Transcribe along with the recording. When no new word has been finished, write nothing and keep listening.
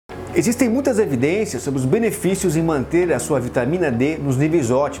Existem muitas evidências sobre os benefícios em manter a sua vitamina D nos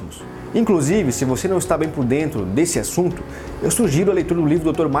níveis ótimos. Inclusive, se você não está bem por dentro desse assunto, eu sugiro a leitura do livro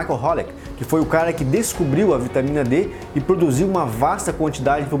do Dr. Michael Hollick, que foi o cara que descobriu a vitamina D e produziu uma vasta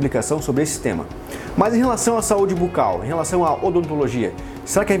quantidade de publicação sobre esse tema. Mas em relação à saúde bucal, em relação à odontologia,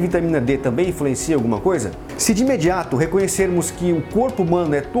 será que a vitamina D também influencia alguma coisa? Se de imediato reconhecermos que o corpo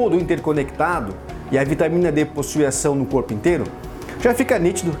humano é todo interconectado e a vitamina D possui ação no corpo inteiro, já fica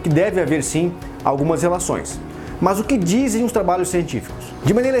nítido que deve haver sim algumas relações. Mas o que dizem os trabalhos científicos?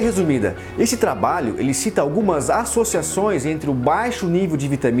 De maneira resumida, esse trabalho ele cita algumas associações entre o baixo nível de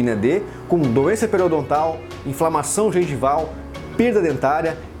vitamina D, como doença periodontal, inflamação gengival, perda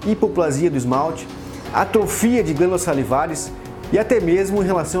dentária, hipoplasia do esmalte, atrofia de glândulas salivares e até mesmo em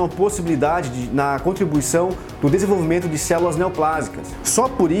relação à possibilidade na contribuição do desenvolvimento de células neoplásicas. Só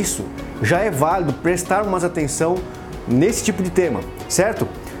por isso já é válido prestar mais atenção nesse tipo de tema, certo?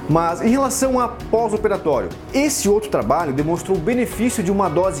 Mas em relação a pós-operatório, esse outro trabalho demonstrou o benefício de uma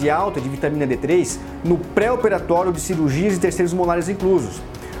dose alta de vitamina D3 no pré-operatório de cirurgias e terceiros molares inclusos,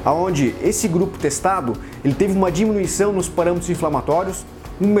 onde esse grupo testado ele teve uma diminuição nos parâmetros inflamatórios,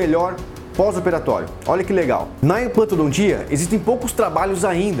 um melhor pós-operatório. Olha que legal! Na implantodontia existem poucos trabalhos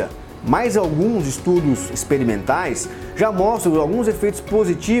ainda, mas alguns estudos experimentais já mostram alguns efeitos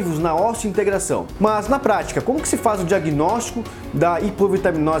positivos na osteointegração. Mas na prática, como que se faz o diagnóstico da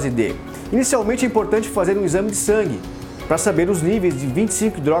hipovitaminose D? Inicialmente é importante fazer um exame de sangue para saber os níveis de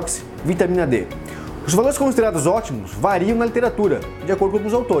 25-hidroxivitamina D. Os valores considerados ótimos variam na literatura, de acordo com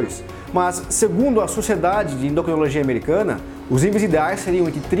os autores, mas segundo a Sociedade de Endocrinologia Americana, os níveis ideais seriam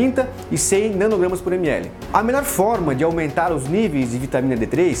entre 30 e 100 nanogramas por ml. A melhor forma de aumentar os níveis de vitamina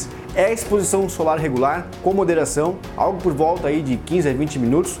D3 é a exposição solar regular com moderação, algo por volta aí de 15 a 20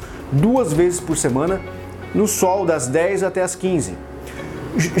 minutos, 2 vezes por semana, no sol das 10 até as 15.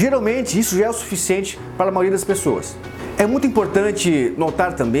 Geralmente isso já é o suficiente para a maioria das pessoas. É muito importante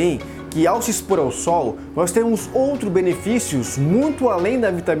notar também que ao se expor ao sol, nós temos outros benefícios muito além da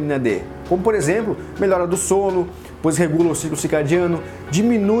vitamina D, como por exemplo, melhora do sono, pois regula o ciclo circadiano,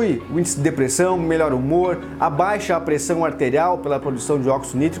 diminui o índice de depressão, melhora o humor, abaixa a pressão arterial pela produção de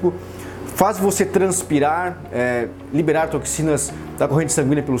óxido nítrico, faz você transpirar, liberar toxinas da corrente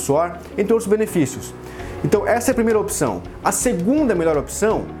sanguínea pelo suor, entre outros benefícios. Então essa é a primeira opção. A segunda melhor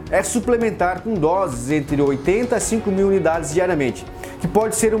opção é suplementar com doses entre 80 a 5.000 unidades diariamente, que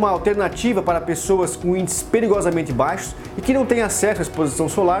pode ser uma alternativa para pessoas com índices perigosamente baixos e que não têm acesso à exposição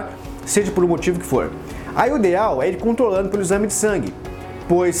solar, seja por um motivo que for. Aí o ideal é ir controlando pelo exame de sangue,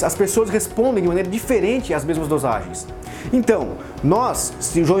 pois as pessoas respondem de maneira diferente às mesmas dosagens. Então, nós,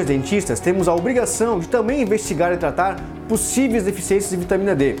 cirurgiões dentistas, temos a obrigação de também investigar e tratar possíveis deficiências de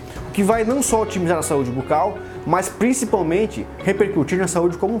vitamina D, o que vai não só otimizar a saúde bucal, mas principalmente repercutir na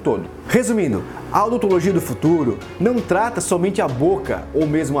saúde como um todo. Resumindo, a odontologia do futuro não trata somente a boca ou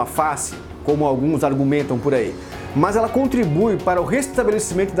mesmo a face, como alguns argumentam por aí, mas ela contribui para o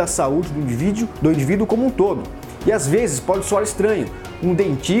restabelecimento da saúde do indivíduo como um todo. E às vezes pode soar estranho um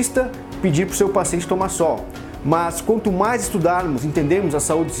dentista pedir para o seu paciente tomar sol. Mas quanto mais estudarmos, entendermos a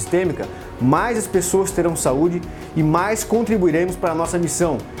saúde sistêmica, mais as pessoas terão saúde e mais contribuiremos para a nossa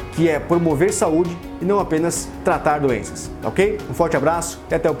missão, que é promover saúde e não apenas tratar doenças, ok? Um forte abraço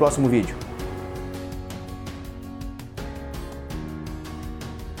e até o próximo vídeo.